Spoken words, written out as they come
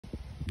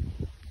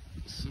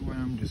So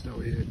I'm just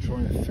out here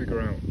trying to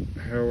figure out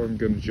how I'm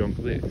going to jump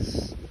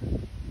this.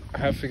 I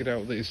have figured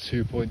out that it's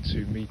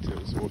 2.2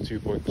 meters or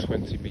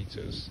 2.20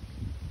 meters.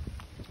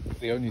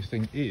 The only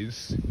thing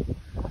is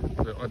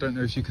that I don't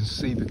know if you can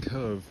see the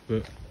curve,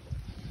 but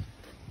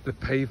the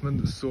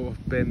pavement sort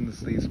of bends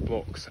these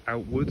blocks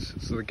outwards,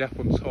 so the gap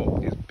on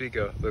top is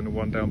bigger than the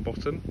one down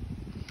bottom.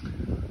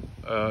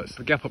 So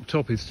the gap up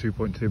top is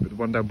 2.2, but the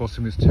one down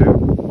bottom is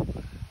 2.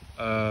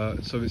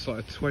 So it's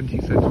like a 20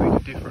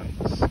 centimetre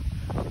difference.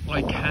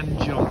 I can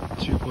jump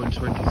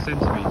 2.20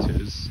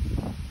 centimetres,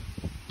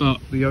 but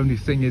the only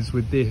thing is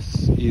with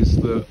this is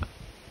that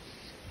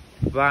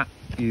that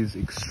is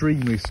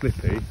extremely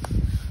slippy,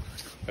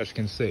 as you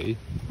can see.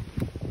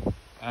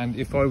 And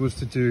if I was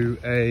to do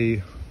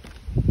a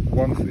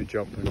 1-foot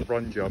jump and a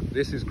run jump,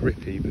 this is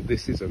grippy, but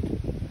this isn't.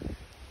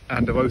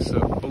 And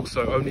I've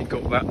also only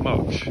got that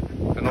much,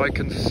 and I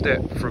can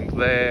step from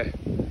there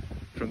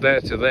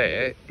to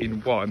there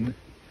in one.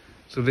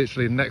 So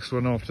literally the next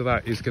one after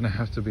that is going to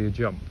have to be a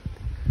jump,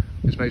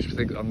 which makes me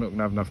think that I'm not going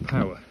to have enough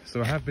power.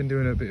 So I have been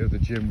doing a bit of the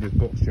gym with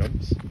box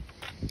jumps,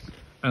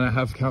 and I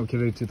have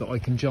calculated that I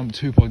can jump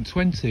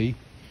 2.20,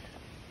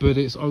 but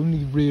it's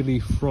only really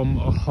from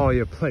a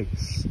higher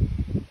place.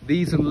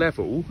 These are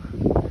level,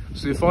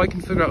 so if I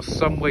can figure out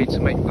some way to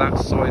make that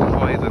side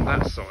higher than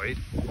that side,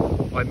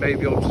 I may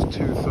be able to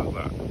 2-foot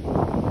that.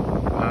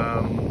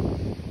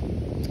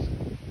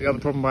 The other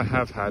problem I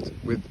have had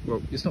with,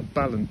 well, it's not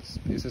balance,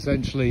 it's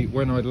essentially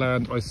when I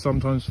land, I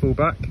sometimes fall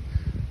back,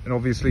 and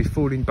obviously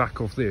falling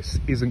back off this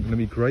isn't going to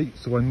be great,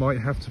 so I might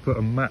have to put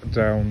a mat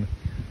down,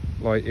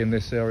 like in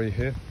this area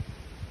here.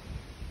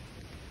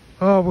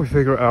 Oh, we'll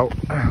figure it out.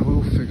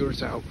 We'll figure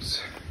it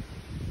out.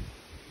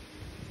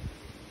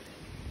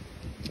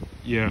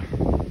 Yeah.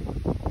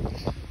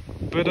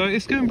 But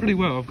it's going pretty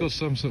well. I've got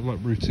some sort of like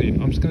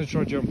routine. I'm just going to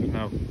try jumping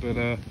now,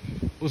 but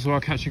also I'll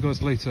catch you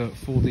guys later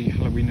for the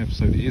Halloween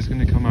episode. It is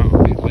going to come out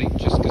a bit late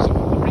just because of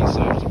all the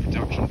research, the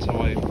production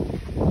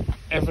time,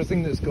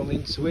 everything that's gone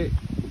into it.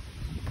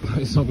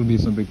 It's not going to be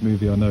some big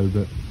movie, I know,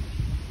 but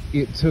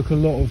it took a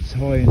lot of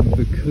time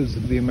because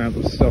of the amount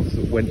of stuff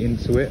that went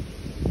into it,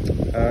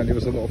 and it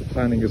was a lot of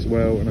planning as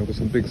well, and I've got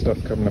some big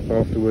stuff coming up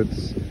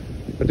afterwards.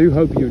 I do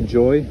hope you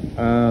enjoy,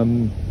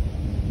 and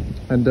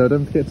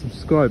don't forget to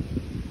subscribe.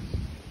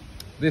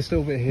 This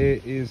little bit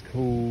here is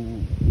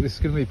called, this is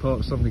going to be part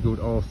of something called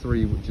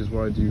R3, which is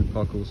where I do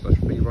parkour /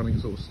 speed running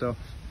sort of stuff.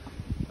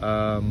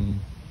 I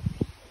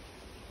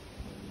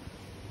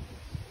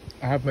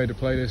have made a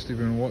playlist if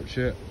you want to watch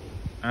it,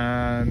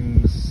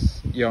 and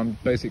yeah, I'm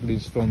basically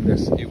just filming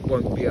this. It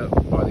won't be out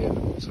by the end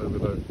of October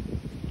though,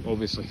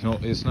 obviously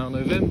not, it's now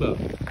November,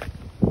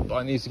 but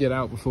I need to get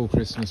out before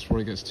Christmas before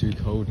it gets too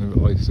cold and a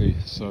bit icy,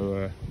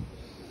 so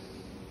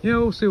yeah,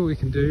 we'll see what we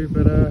can do,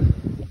 but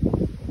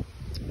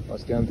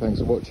once again, thanks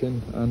for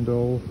watching, and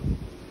I'll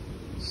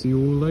see you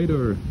all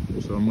later.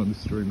 Also, I might be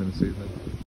streaming this evening.